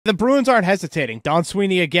The Bruins aren't hesitating. Don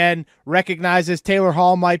Sweeney again recognizes Taylor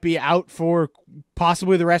Hall might be out for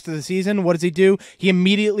possibly the rest of the season. What does he do? He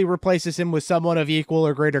immediately replaces him with someone of equal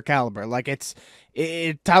or greater caliber. Like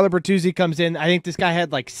Tyler Bertuzzi comes in. I think this guy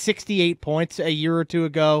had like 68 points a year or two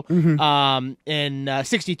ago, and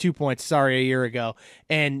 62 points, sorry, a year ago.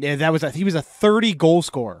 And he was a 30 goal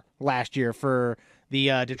scorer last year for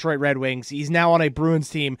the Detroit Red Wings. He's now on a Bruins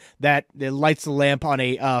team that lights the lamp on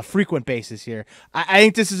a frequent basis here. I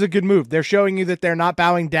think this is a good move. They're showing you that they're not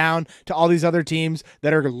bowing down to all these other teams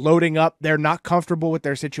that are loading up. They're not comfortable with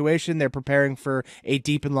their situation. They're preparing for a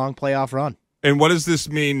deep and long playoff run. And what does this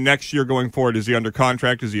mean next year going forward? Is he under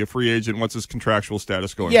contract? Is he a free agent? What's his contractual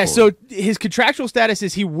status going forward? So his contractual status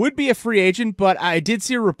is he would be a free agent, but I did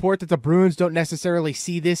see a report that the Bruins don't necessarily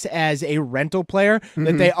see this as a rental player,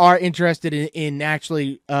 that they are interested in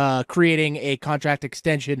actually creating a contract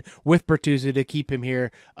extension with Bertuzzi to keep him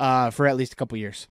here for at least a couple years.